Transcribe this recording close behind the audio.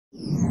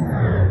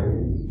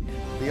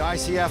The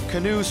ICF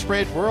Canoe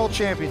Sprint World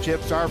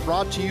Championships are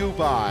brought to you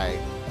by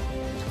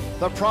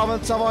the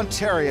Province of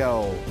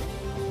Ontario,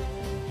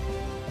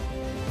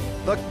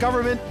 the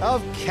Government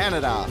of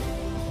Canada,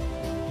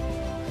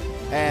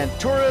 and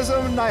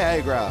Tourism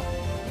Niagara.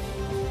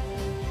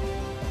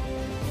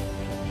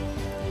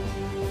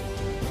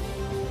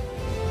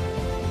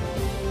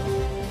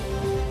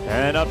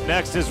 And up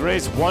next is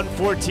race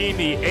 114,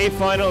 the A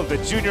final of the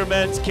junior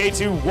men's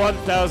K2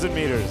 1,000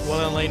 meters.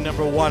 Well, in lane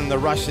number 1, the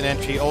Russian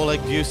entry, Oleg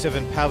GUSEV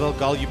and Pavel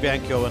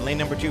GOLUBENKO. In lane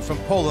number 2 from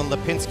Poland,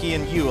 Lipinski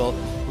and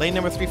UHLE. Lane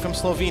number 3 from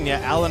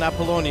Slovenia, Alan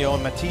APOLLONIO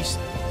and Matic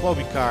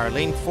KLOBUCAR.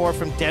 Lane 4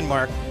 from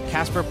Denmark,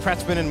 Casper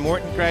PRETZMANN and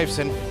Morten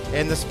GRAVESEN.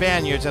 And the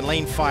Spaniards in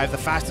lane 5, the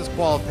fastest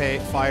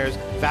qualifiers,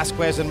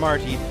 ZQUEZ and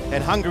Matic.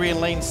 And Hungary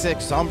in lane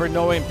 6, Zsombor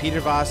NOE and PÈter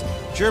VASS.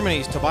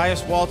 Germany's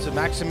Tobias WALZ and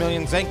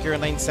Maximilian ZENKER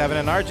in lane 7.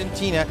 And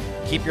Argentina,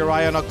 keep your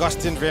eye on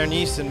AgustÍn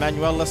VERNICE and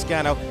Manuel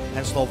LASCANO.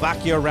 And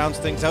Slovakia rounds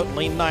things out in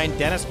lane 9,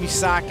 Denis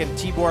MYSAK and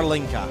Tibor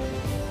LINKA.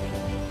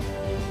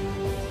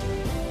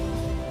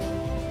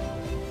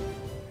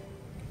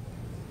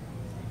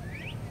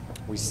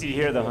 We see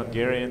here the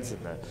Hungarians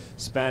and the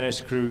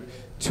Spanish crew,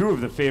 two of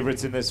the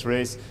favorites in this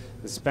race.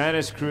 The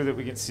Spanish crew that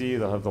we can see,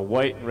 they'll have the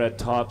white and red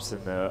tops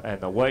and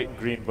the white and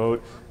green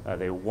boat.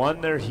 They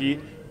won their heat,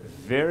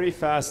 very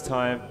fast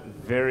time,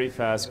 very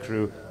fast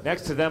crew.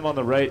 Next to them on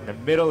the right in the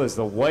middle is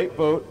the white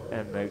boat,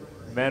 and the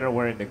men are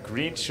wearing the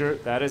green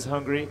shirt. That is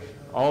Hungary,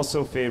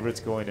 also favorites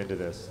going into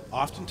this.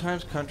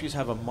 Oftentimes countries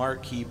have a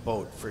marquee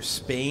boat. For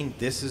Spain,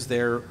 this is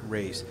their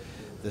race.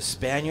 The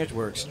Spaniards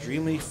were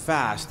extremely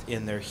fast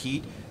in their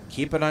heat.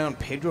 Keep an eye on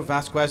Pedro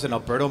VASS and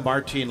Alberto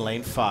Marti in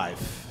lane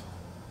 5.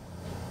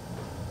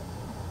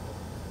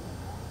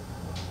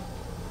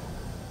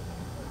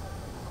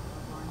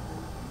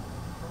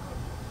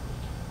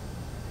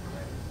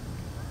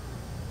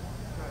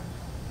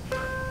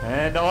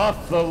 And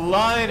off the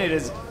line, it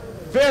is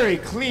very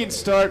clean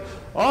start.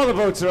 All the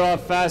boats are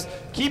off fast.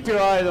 Keep your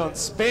eye on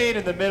Spain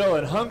in the middle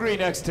and Hungary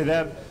next to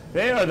them.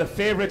 They are the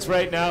favorites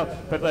right now,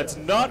 but let's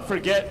not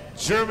forget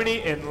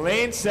Germany in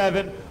lane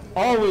 7.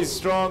 Always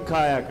strong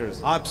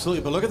kayakers.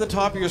 Absolutely, but look at the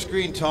top of your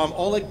screen, Tom.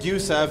 Oleg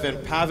GUSEV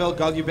and Pavel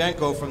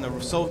GOLUBENKO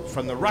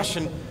from the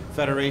Russian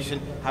Federation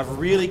have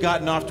really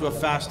gotten off to a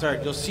fast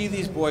start. You'll see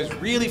these boys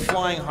really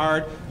flying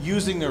hard,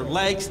 using their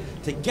legs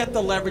to get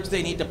the leverage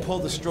they need to pull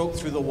the stroke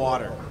through the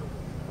water.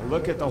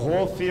 Look at the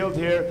whole field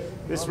here.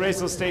 This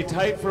race will stay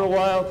tight for a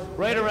while.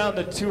 Right around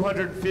the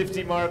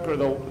 250 mark, or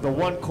the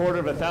 1/4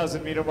 of a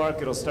 1,000 meter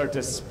mark, it'll start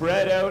to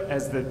spread out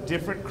as the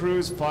different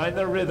crews find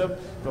their rhythm.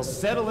 They'll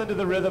settle into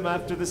the rhythm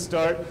after the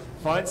start,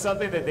 find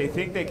something that they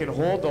think they can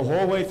hold the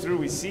whole way through.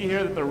 We see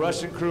here that the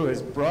Russian crew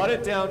has brought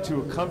it down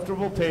to a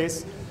comfortable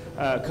pace,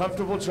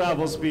 comfortable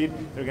travel speed.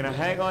 They're going to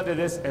hang on to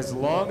this as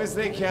long as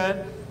they can,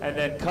 and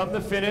then come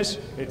the finish,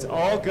 it's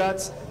all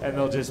guts, and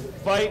they'll just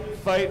fight,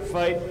 fight,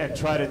 fight, and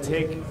try to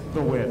take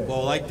the win.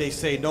 Well, like they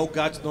say, no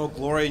guts, no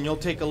glory, and you'll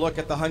take a look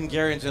at the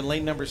Hungarians in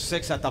lane number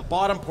 6 at the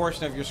bottom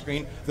portion of your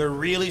screen. They're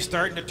really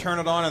starting to turn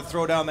it on and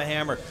throw down the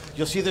hammer.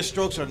 You'll see the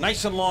strokes are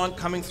nice and long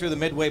coming through the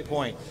midway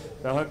point.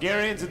 The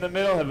Hungarians in the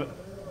middle have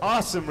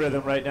awesome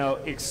rhythm right now,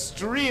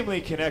 extremely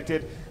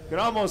connected. You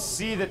can almost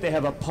see that they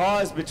have a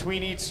pause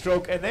between each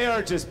stroke, and they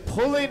are just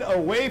pulling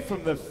away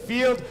from the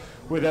field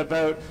with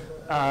about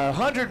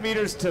 100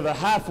 meters to the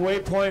halfway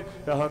point.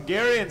 The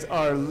Hungarians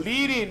are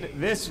leading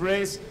this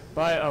race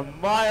by a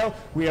mile.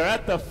 We are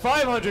at the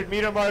 500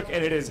 meter mark,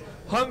 and it is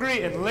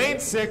Hungary in lane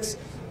 6,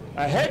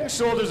 head and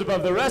shoulders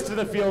above the rest of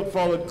the field,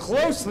 followed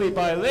closely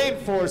by lane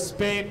 4,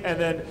 Spain, and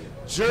then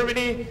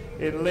Germany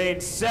in lane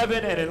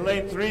 7, and in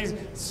lane 3,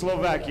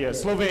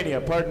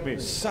 Slovenia, pardon me.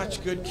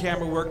 Such good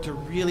camera work to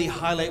really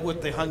highlight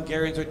what the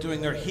Hungarians are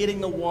doing. They're hitting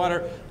the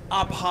water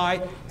up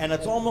high, and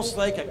it's almost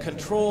like a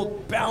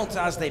controlled bounce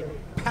as they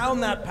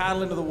pound that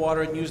paddle into the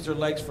water and use their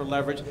legs for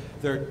leverage.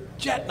 They're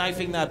jet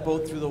knifing that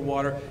boat through the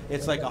water.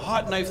 It's like a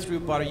hot knife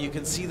through butter. You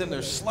can see them,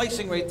 they're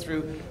slicing right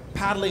through,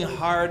 paddling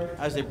hard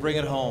as they bring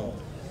it home.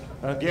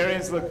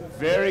 Hungarians look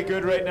very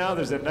good right now.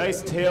 There's a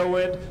nice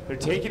tailwind. They're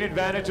taking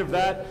advantage of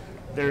that.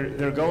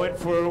 They're going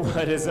for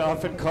what is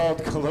often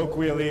called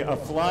colloquially a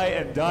fly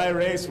and die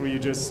race, where you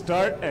just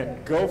start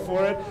and go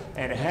for it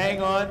and hang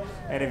on,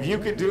 and if you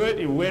can do it,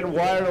 you win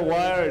wire to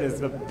wire. It is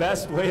the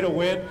best way to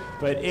win,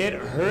 but it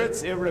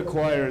hurts, it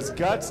requires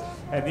guts,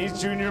 and these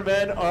junior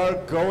men are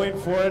going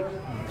for it.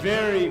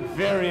 Very,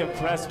 very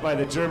impressed by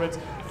the Germans.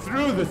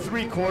 Through the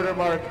 3/4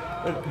 mark,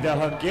 the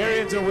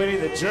Hungarians are winning,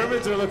 the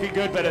Germans are looking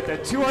good, but at the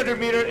 200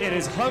 meter, it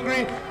is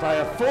Hungary by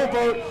a full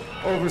boat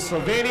over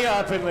Slovenia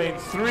up in lane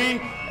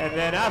 3, and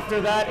then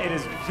after that, it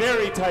is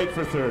very tight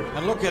for 3rd.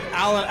 And look at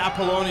Alan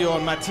APOLLONIO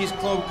and Matic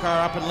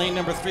KLOBUCAR up in lane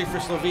number 3 for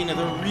Slovenia.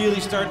 They're really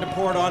starting to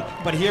pour it on,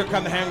 but here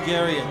come the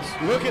Hungarians.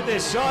 Look at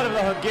this shot of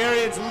the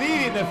Hungarians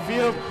leading the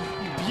field.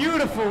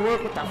 Beautiful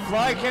work with the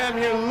fly cam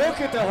here.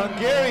 Look at the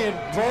Hungarian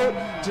boat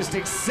just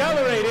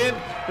accelerate in.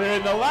 They're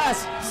in the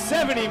last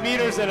 70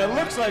 meters, and it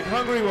looks like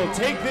Hungary will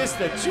take this,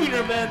 the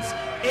junior men's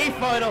A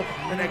final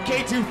in the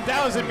K2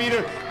 1,000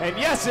 meter. And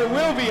yes, it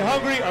will be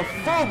Hungary, a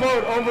full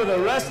boat over the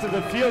rest of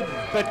the field.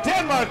 But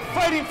Denmark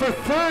fighting for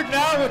third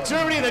now with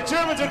Germany. The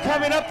Germans are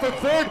coming up for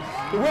third.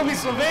 It will be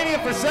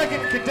Slovenia for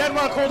second. Can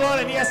Denmark hold on?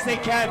 And yes, they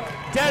can.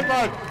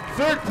 Denmark,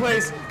 third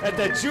place at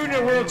the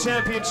Junior World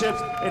Championships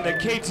in the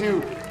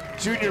K2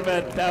 Junior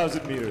Men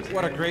 1,000 meters.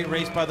 What a great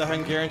race by the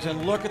Hungarians,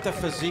 and look at the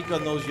physique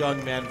on those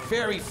young men.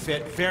 Very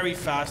fit, very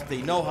fast.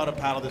 They know how to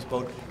paddle this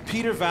boat.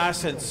 PÈter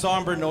VASS and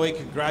Zsombor NOE,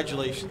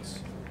 congratulations.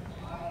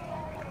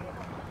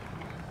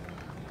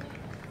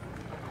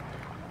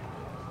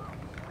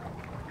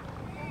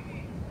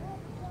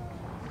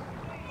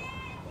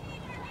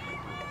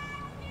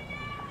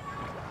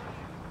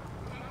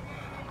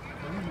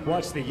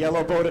 Watch the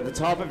yellow boat at the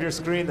top of your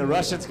screen. The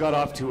Russians got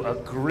off to a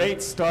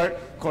great start.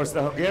 Of course,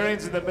 the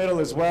Hungarians in the middle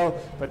as well,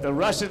 but the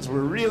Russians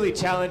were really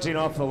challenging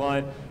off the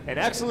line. An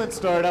excellent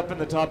start up in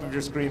the top of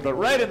your screen, but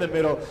right in the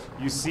middle,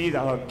 you see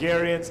the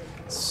Hungarians,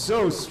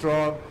 so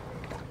strong.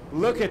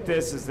 Look at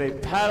this as they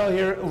paddle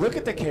here. Look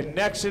at the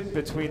connection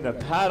between the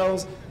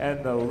paddles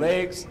and the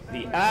legs.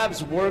 The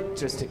abs work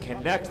just to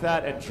connect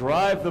that and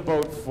drive the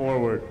boat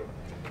forward.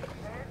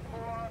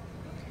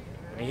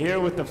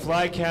 Here with the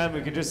fly cam, we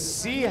can just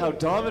see how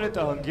dominant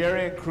the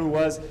Hungarian crew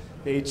was.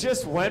 They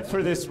just went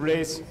for this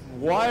race,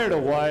 wire to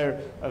wire,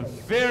 a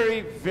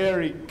very,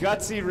 very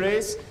gutsy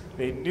race.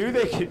 They knew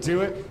they could do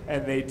it,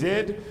 and they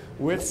did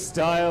with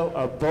style,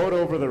 a boat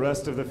over the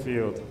rest of the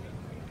field.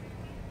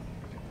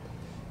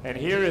 And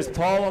here is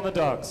Paul on the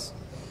docks.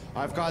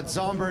 I've got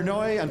Zsombor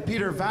NOE and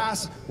PÈter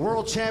VASS,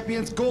 world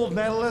champions, gold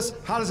medalists.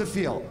 How does it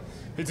feel?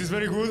 It is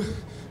very good.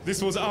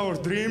 This was our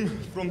dream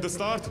from the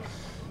start.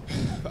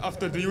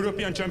 After the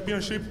European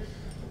Championship,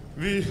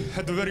 we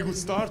had a very good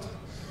start,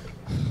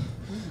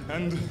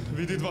 and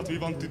we did what we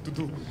wanted to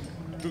do.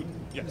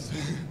 Yes.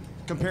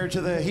 Compared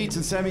to the heats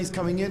and semis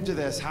coming into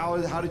this, how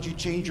did you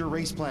change your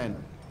race plan?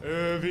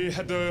 We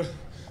had a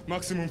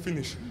maximum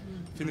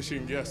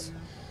finishing, yes.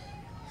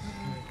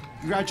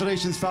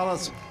 Congratulations,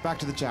 fellas. Back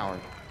to the tower.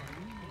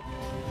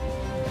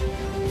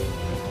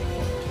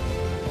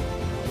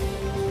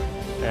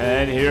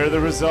 And here are the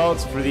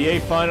results for the A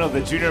final of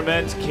the Junior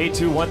Men's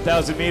K2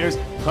 1,000 meters.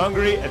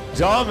 Hungary, a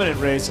dominant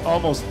race,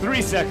 almost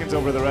 3 seconds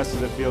over the rest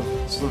of the field.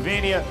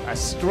 Slovenia, a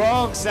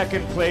strong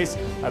second place,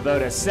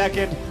 about a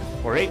second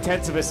or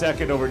 0.8 of a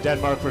second over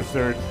Denmark for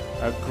third.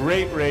 A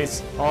great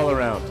race all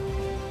around.